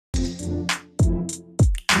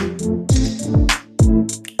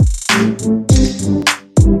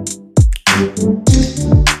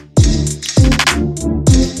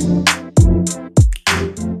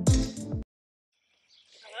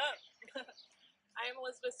I'm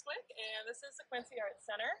Elizabeth Swick, and this is the Quincy Art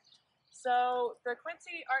Center. So the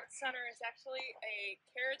Quincy Art Center is actually a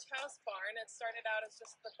carriage house barn. It started out as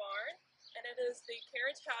just the barn, and it is the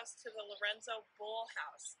carriage house to the Lorenzo Bull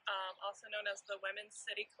House, also known as the Women's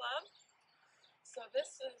City Club. So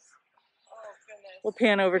this is, oh goodness. We'll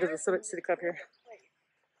pan over to the City Club here.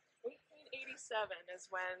 1887 is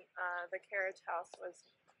when the carriage house was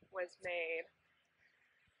made.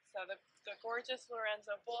 So the gorgeous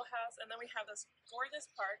Lorenzo Bull House, and then we have this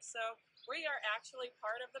gorgeous park. So we are actually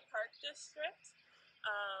part of the park district,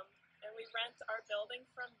 and we rent our building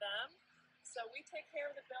from them. So we take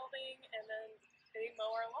care of the building, and then they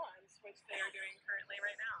mow our lawns, which they are doing currently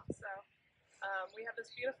right now. So we have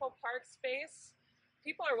this beautiful park space.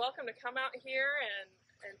 People are welcome to come out here and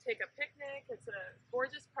take a picnic. It's a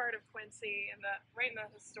gorgeous part of Quincy, right in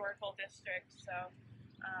the historical district. So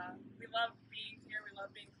we love being here. We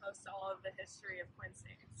love being close to all of the history of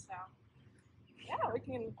Quincy. So yeah, we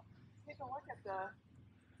can take a look at the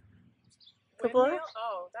windmill.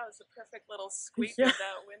 Oh, that was a perfect little squeak of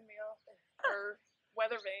that windmill or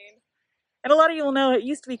weather vane. And a lot of you will know it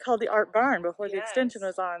used to be called the Art Barn before the extension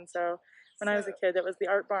was on. So when I was a kid, it was the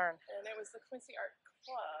Art Barn. And it was the Quincy Art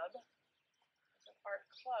Club. An art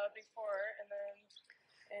club before, and then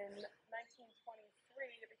in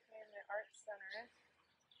 1923 it became the Art Center.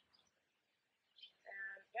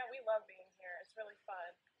 And yeah, we love being here. It's really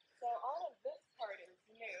fun. So all of this part is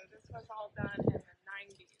new. This was all done in the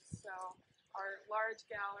 90s. So our large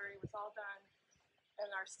gallery was all done, and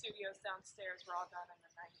our studios downstairs were all done in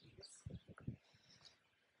the 90s.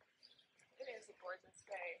 It is a gorgeous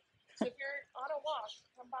day. So if you're on a walk,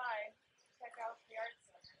 come by, check out the Art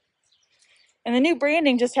Center. And the new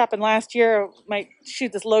branding just happened last year. Might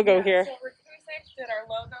shoot this logo here. So Recusec did our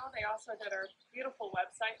logo. They also did our beautiful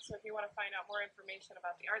website. So if you want to find out more information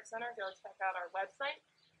about the Art Center, go check out our website,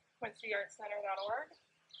 quincyartcenter.org.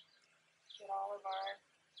 Get all of our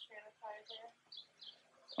sanitizer.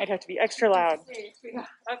 Might have to be extra loud. Okay.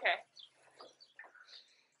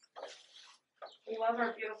 We love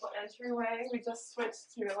our beautiful entryway. We just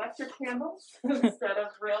switched to electric candles instead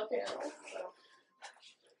of real candles. So.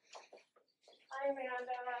 Hi,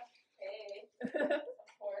 Amanda. Hey. Of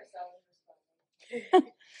course, I was responding.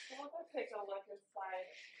 So we'll go take a look inside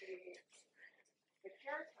the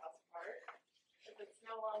carriage house part, because it's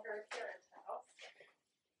no longer a carriage house.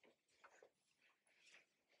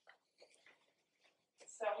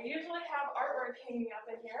 So we usually have artwork hanging up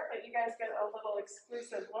in here, but you guys get a little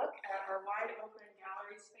exclusive look at our wide open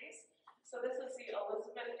gallery space. So this is the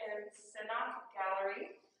Elizabeth and Sinnock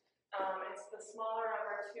Gallery. It's the smaller of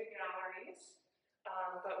our two galleries.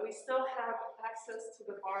 But we still have access to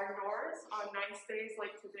the barn doors on nice days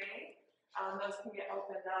like today. Those can get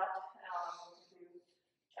opened up.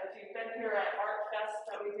 As you've been here at Art Fest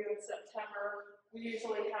that we do in September, we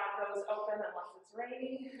usually have those open unless it's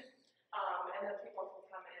raining. And then people can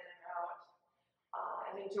come in and out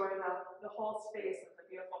and enjoy the whole space of the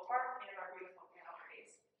beautiful park and our beautiful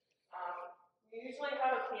galleries. We usually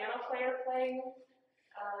have a piano player playing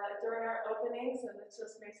during our openings, and it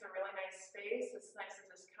just makes a really nice space. It's nice to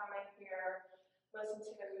just come in here, listen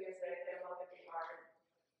to the music, and look at the art.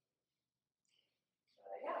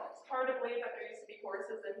 Yeah, it's hard to believe that there used to be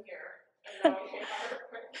horses in here. I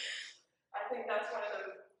think that's one of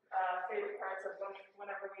the favorite parts of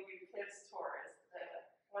whenever we do kids tours,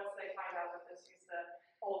 that once they find out that this used to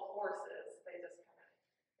hold horses, they just kind of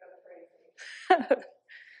go crazy.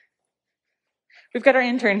 We've got our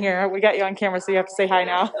intern here. We got you on camera, so you have to say hi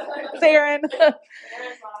now. Say Erin.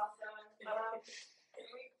 Erin's awesome.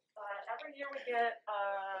 Every year we get,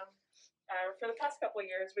 for the past couple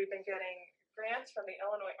of years, we've been getting grants from the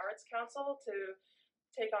Illinois Arts Council to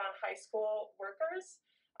take on high school workers.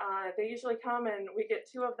 They usually come, and we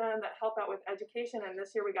get 2 of them that help out with education, and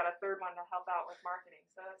this year we got a 3rd one to help out with marketing.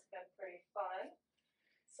 So it's been pretty fun.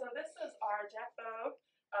 So this is our Jack Bogue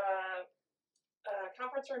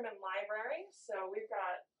conference room and library. So we've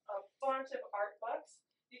got a bunch of art books.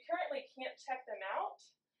 You currently can't check them out,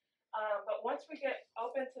 but once we get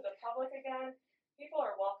open to the public again, people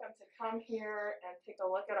are welcome to come here and take a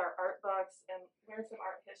look at our art books and learn some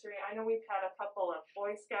art history. I know we've had a couple of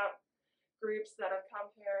Boy Scout groups that have come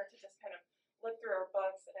here to just kind of look through our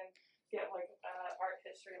books and get like art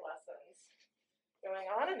history lessons going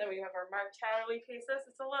on. And then we have our Mark Chatterley pieces.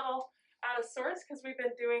 It's a little out of sorts because we've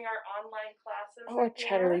been doing our online classes. Oh,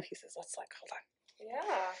 Chatterley pieces. Let's hold on. Yeah.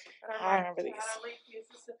 And our I remember these. Chatterley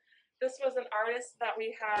pieces. This was an artist that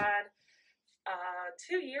we had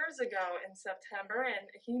 2 years ago in September,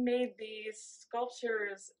 and he made these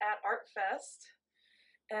sculptures at Art Fest.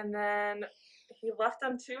 And then he left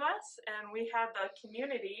them to us, and we had the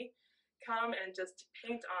community come and just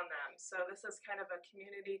paint on them. So this is kind of a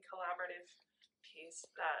community collaborative piece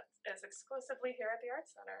that is exclusively here at the Art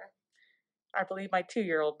Center. I believe my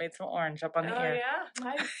 2-year-old made some orange up on the ear. Oh yeah,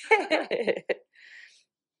 nice.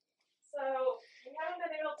 So we haven't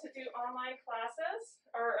been able to do online classes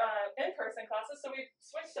or in-person classes, so we've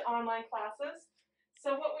switched to online classes.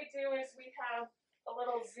 So what we do is we have a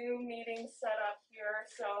little Zoom meeting set up here.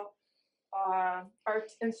 So our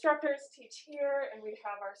instructors teach here, and we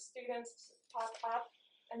have our students pop up,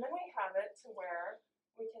 and then we have it to where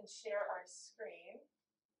we can share our screen.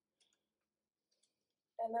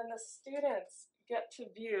 And then the students get to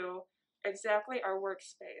view exactly our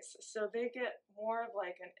workspace. So they get more of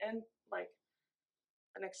like an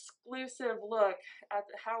exclusive look at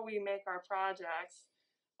how we make our projects.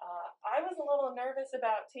 I was a little nervous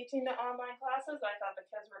about teaching the online classes. I thought the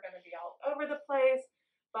kids were going to be all over the place.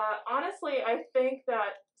 But honestly, I think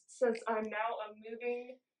that since I'm now a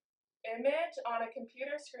moving image on a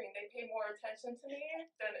computer screen, they pay more attention to me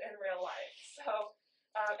than in real life. So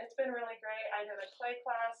it's been really great. I did a clay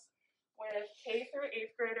class with K through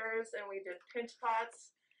 8th graders, and we did pinch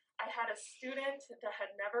pots. I had a student that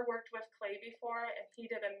had never worked with clay before, and he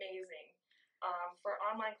did amazing. For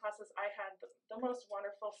online classes, I had the most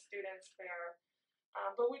wonderful students there.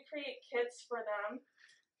 But we create kits for them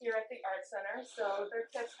here at the Art Center. So their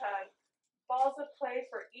kits had balls of clay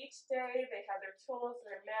for each day. They had their tools,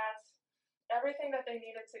 their mats, everything that they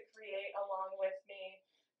needed to create along with me.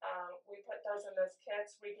 We put those in those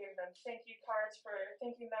kits. We gave them thank you cards for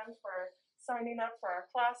thanking them for signing up for our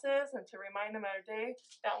classes and to remind them of our day.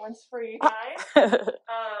 That one's for you guys.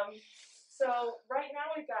 So right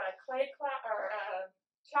now we've got a clay class or a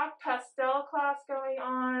chalk pastel class going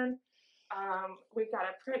on. We've got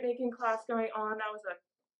a printmaking class going on. That was a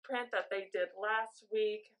print that they did last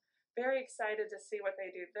week. Very excited to see what they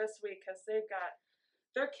do this week because they've got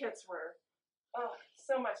their kits were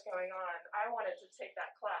so much going on. I wanted to take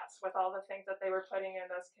that class with all the things that they were putting in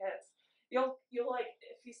those kits. You'll like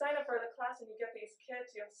if you sign up for the class and you get these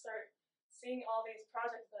kits, you'll start seeing all these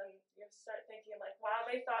projects and you start thinking like, wow,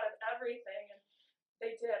 they thought of everything, and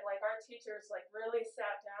they did. Like our teachers like really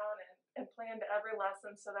sat down and planned every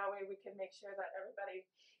lesson so that way we could make sure that everybody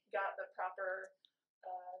got the proper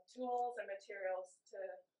tools and materials to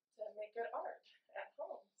make good art at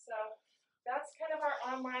home. So that's kind of our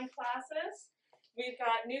online classes. We've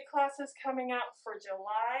got new classes coming out for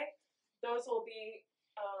July. Those will be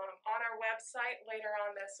on our website later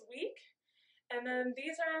on this week. And then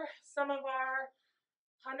these are some of our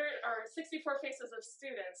 64 Faces of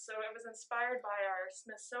Students. So it was inspired by our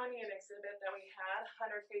Smithsonian exhibit that we had,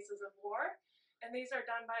 100 Faces of War. And these are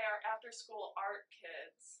done by our after-school art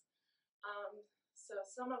kids. So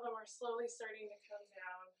some of them are slowly starting to come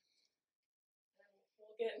down. And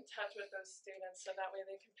we'll get in touch with those students so that way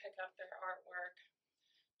they can pick up their artwork.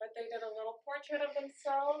 But they did a little portrait of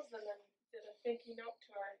themselves and then did a thank you note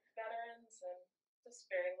to our veterans, and just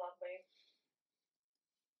very lovely.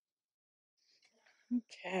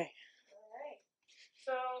 Okay. All right.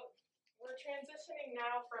 So we're transitioning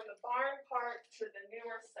now from the barn part to the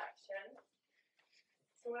newer section.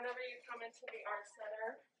 So whenever you come into the Art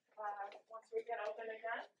Center, once we get open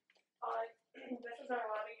again, this is our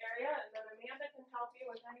lobby area, and then Amanda can help you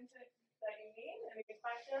with anything that you need, any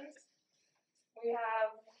questions. We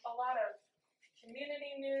have a lot of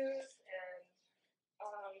community news and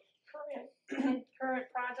current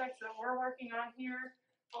projects that we're working on here,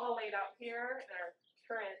 all laid out here, our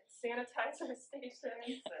current sanitizer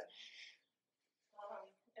stations.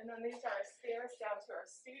 And then these are our stairs down to our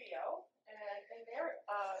studio. And in there,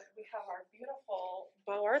 we have our beautiful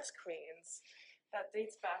Beaux Arts Queens that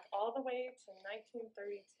dates back all the way to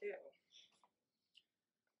 1932.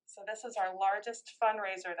 So this is our largest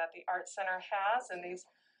fundraiser that the Art Center has, and these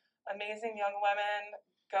amazing young women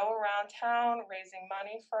go around town raising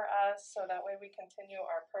money for us so that way we continue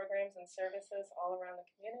our programs and services all around the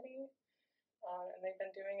community. And they've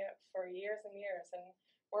been doing it for years and years, and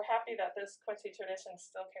we're happy that this Quincy tradition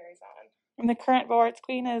still carries on. And the current Beaux Arts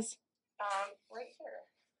Queen is? Right here.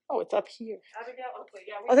 Oh, it's up here. Abigail Oakley.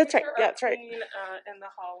 Yeah, oh, that's right. Yeah, that's right. In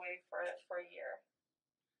the hallway for a year.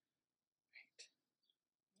 Right.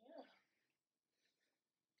 Yeah.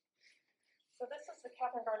 So this is the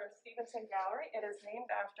Catherine Garner Stevenson Gallery. It is named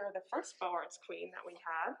after the first Beaux Arts Queen that we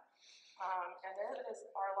had, and it is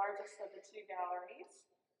our largest of the two galleries.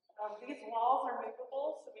 These walls are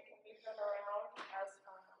movable, so we can move them around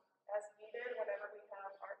as needed whenever we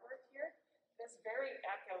have artwork here. It's very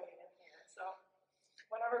echoey in here, so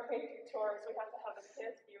whenever we do tours, we have to have the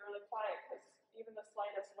kids be really quiet because even the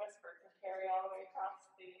slightest whisper can carry all the way across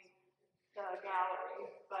the gallery.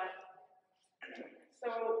 But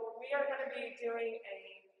so we are going going to be doing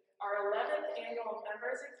our 11th annual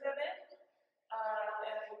members exhibit.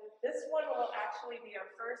 And this one will actually be our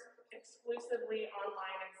first exclusively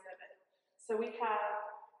online exhibit. So we have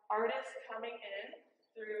artists coming in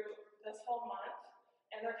through this whole month,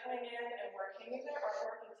 and they're coming in and we're hanging their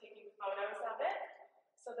artwork and taking photos of it.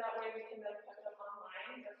 So that way we can then put them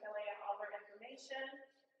online. They're filling out all their information.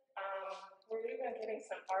 We're even getting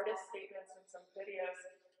some artist statements and some videos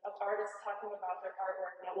of artists talking about their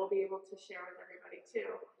artwork that we'll be able to share with everybody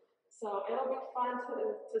too. So it'll be fun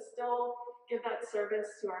to still give that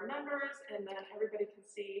service to our members, and then everybody can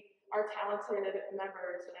see our talented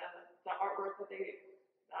members and the artwork that they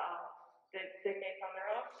make on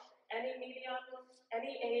their own. Any medium,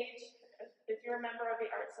 any age, if you're a member of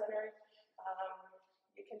the Art Center,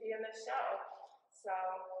 you can be in this show. So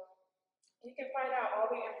you can find out all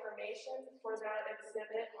the information for that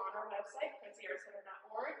exhibit on our website,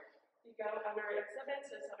 quincyartcenter.org. You go under exhibits,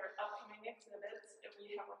 it's under upcoming exhibits, and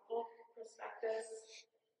we have a full prospectus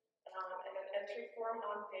and an entry form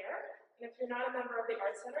on there. And if you're not a member of the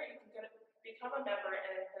Art Center, you can become a member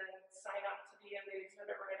and then sign up to be in the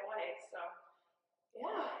exhibit right away. So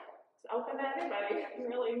yeah, it's open to anybody,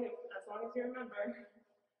 really, as long as you're a member.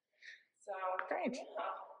 So great. Yeah.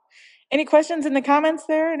 Any questions in the comments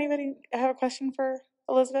there? Anybody have a question for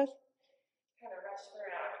Elizabeth? Kind of rushed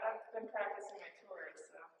through it. I've been practicing my tours,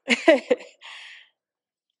 so.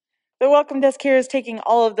 The welcome desk here is taking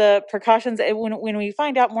all of the precautions. When we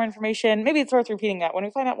find out more information, maybe it's worth repeating that. When we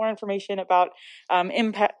find out more information about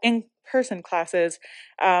in-person classes,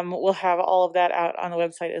 we'll have all of that out on the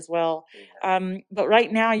website as well. But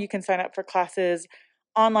right now, you can sign up for classes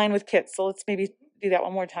online with kits. So let's maybe do that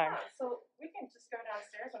one more time. Yeah, so we can just go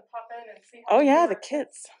downstairs and pop in and see Oh how yeah, the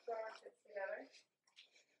kits. Throw our kits together.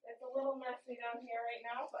 It's a little messy down here right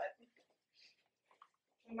now, but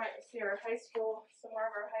you might see our high school, some more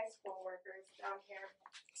of our high school workers down here.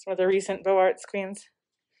 Some of the recent Beaux Arts queens.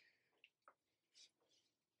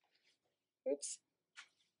 Oops.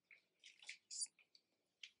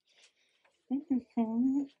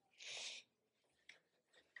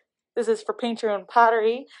 This is for Paint Your Own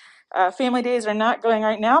Pottery. Family days are not going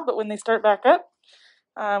right now, but when they start back up,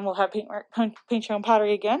 we'll have Paint Your Own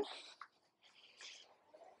Pottery again.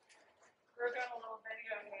 We're doing a little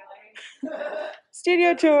video, Haley.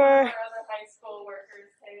 Studio tour. Our other high school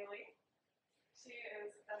workers, Haley. She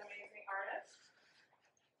is an amazing artist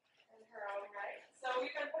in her own right. So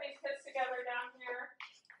we've been putting kits together down here.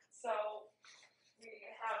 So we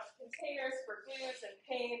have containers for glues and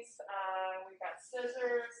paints. We've got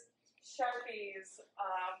scissors, Sharpies,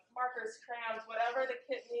 markers, crayons, whatever the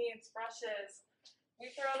kit needs, brushes. We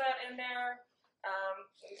throw that in there,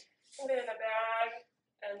 we put it in a bag,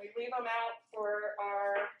 and we leave them out for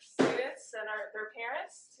our students and their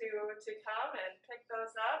parents to come and pick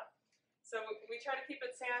those up. So we try to keep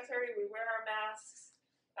it sanitary. We wear our masks.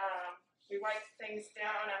 We wipe things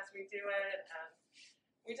down as we do it. And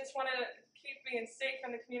we just want to keep being safe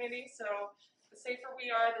in the community. So the safer we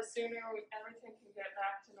are, the sooner everything can get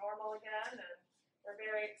back to normal again. And we're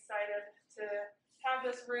very excited to have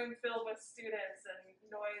this room filled with students and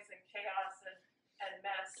noise and chaos and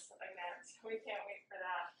mess again. So we can't wait for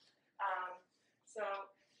that. So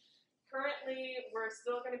currently, we're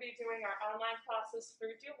still going to be doing our online classes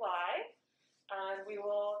through July. And we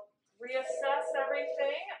will reassess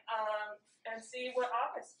everything and see what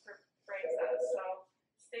August brings us. So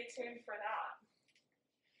stay tuned for that.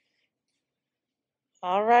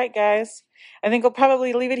 All right, guys. I think we'll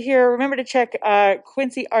probably leave it here. Remember to check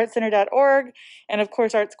quincyartcenter.org, and of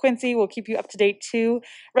course, Arts Quincy will keep you up to date too.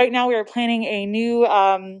 Right now, we are planning a new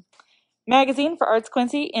magazine for Arts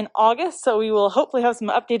Quincy in August, so we will hopefully have some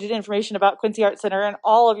updated information about Quincy Art Center and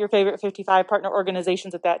all of your favorite 55 partner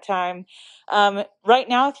organizations at that time. Right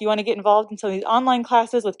now, if you want to get involved in some of these online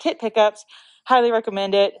classes with kit pickups, highly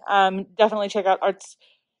recommend it. Definitely check out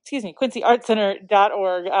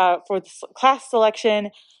quincyartcenter.org for the class selection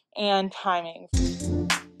and timings.